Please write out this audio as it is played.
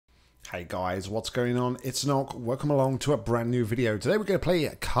Hey guys, what's going on? It's Nock. Welcome along to a brand new video. Today we're going to play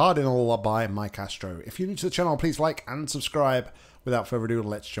Cardinal by Mikeastro. If you're new to the channel, please like and subscribe. Without further ado,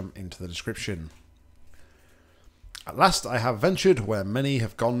 let's jump into the description. At last I have ventured where many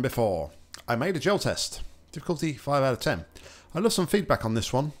have gone before. I made a gel test. Difficulty 5 out of 10. I'd love some feedback on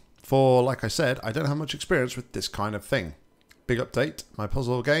this one, for like I said, I don't have much experience with this kind of thing. Big update, my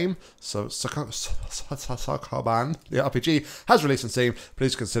puzzle game, so Sokoban, the RPG, has released on Steam.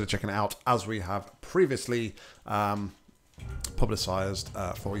 Please consider checking it out, as we have previously publicised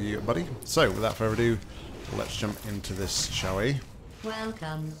for you, buddy. So, without further ado, let's jump into this, shall we?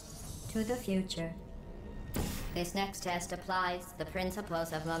 Welcome to the future. This next test applies the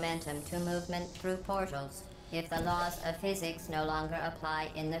principles of momentum to movement through portals. If the laws of physics no longer apply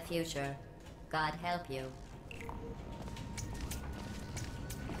in the future, God help you.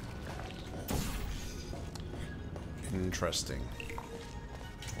 Interesting.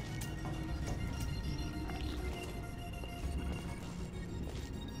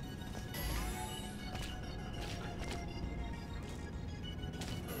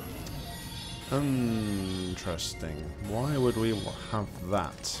 Interesting. Why would we have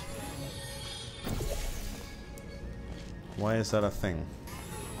that? Why is that a thing?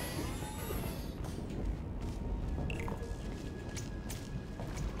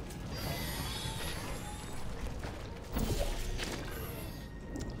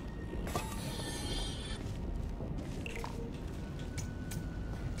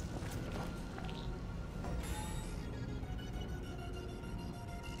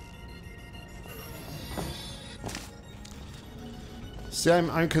 See,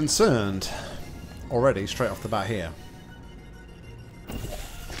 I'm concerned already, straight off the bat here.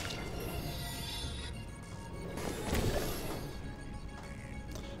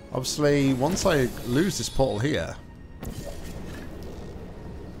 Obviously, once I lose this portal here,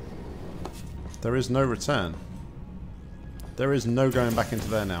 there is no return. There is no going back into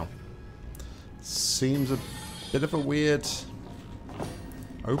there now. Seems a bit of a weird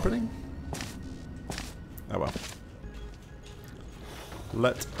opening? Oh well.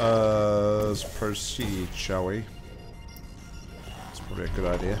 Let us proceed, shall we? It's probably a good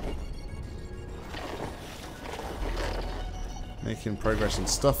idea. Making progress and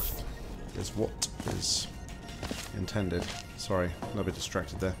stuff is what is intended. Sorry, a little bit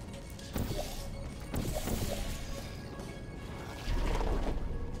distracted there.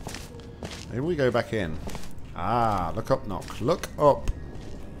 Maybe we go back in. Ah, look up, Nock. Look up.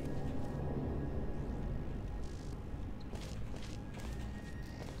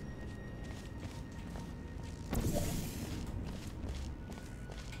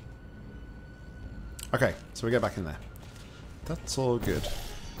 Okay, so we get back in there. That's all good.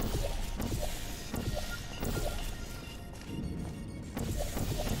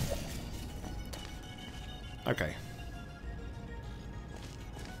 Okay.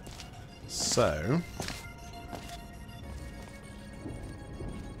 So...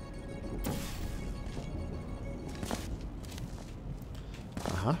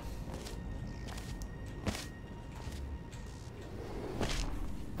 Uh-huh.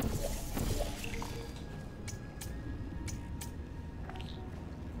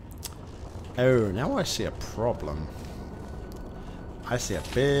 Oh, now I see a problem. I see a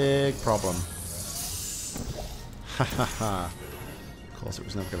big problem. Ha ha ha. Of course, it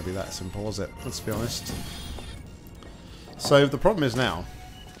was never going to be that simple, was it? Let's be honest. So, the problem is now...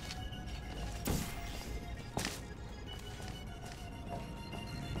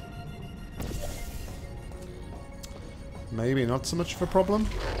 maybe not so much of a problem.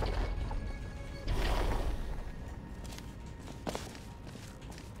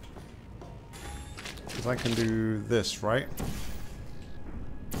 I can do this, right?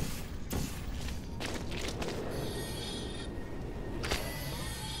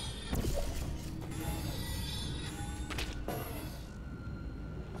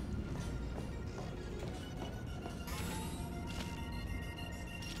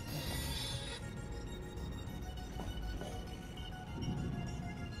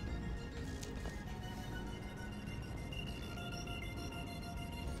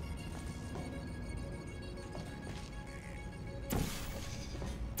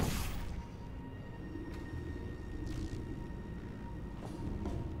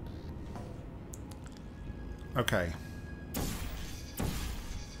 Okay.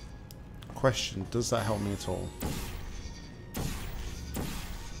 Question, does that help me at all?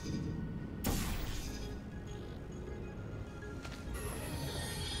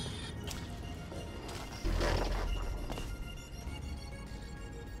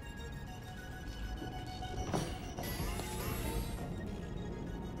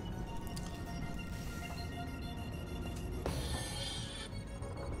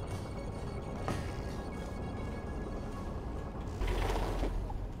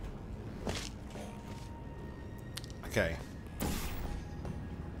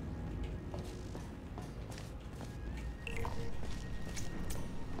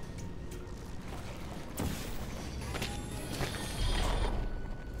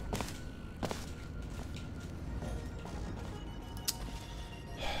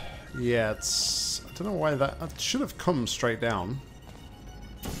 Yeah, it's... I don't know why that... It should have come straight down.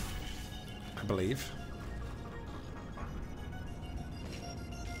 I believe.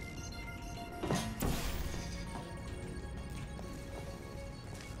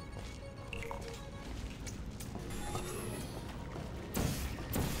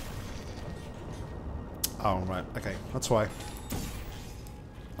 Oh, right. Okay. That's why.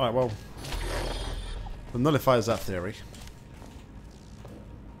 Alright, well... That nullifies that theory.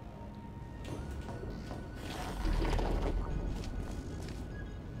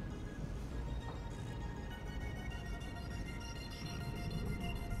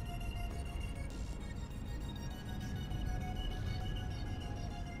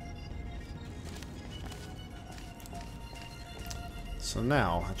 So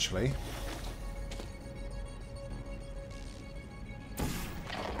now, actually...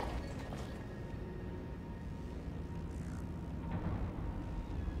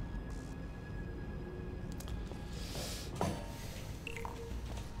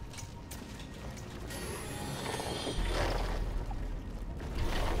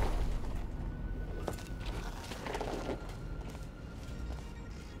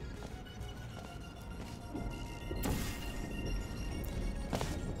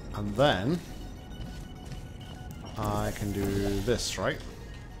 And then I can do this, right?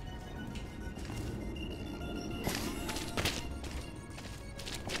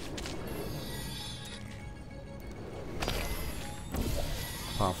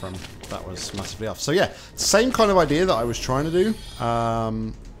 Apart from that was massively off. So yeah, same kind of idea that I was trying to do. Why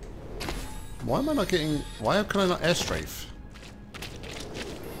am I not getting... Why can I not airstrafe?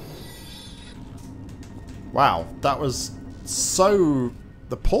 Wow, that was so...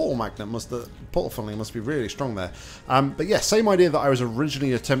 The portal magnet must... The portal funneling must be really strong there. But yeah, same idea that I was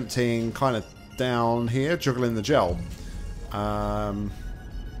originally attempting kind of down here, juggling the gel. But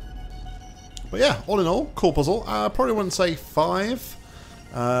yeah, all in all, cool puzzle. I probably wouldn't say 5.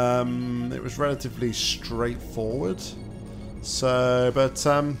 It was relatively straightforward. So, but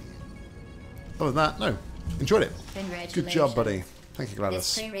other than that, no. Enjoyed it. Good job, buddy. Thank you,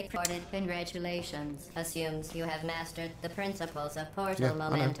 Gladys. This pre-recorded congratulations assumes you have mastered the principles of portal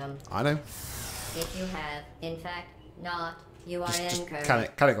momentum. I know. If you have, in fact, not, you are incorrect.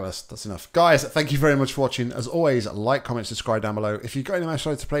 Can it, Gladys? That's enough. Guys, thank you very much for watching. As always, like, comment, subscribe down below. If you've got any match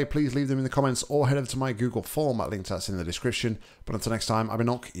to play, please leave them in the comments or head over to my Google form. That link to that's in the description. But until next time, I've been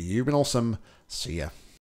Nock. You've been awesome. See ya.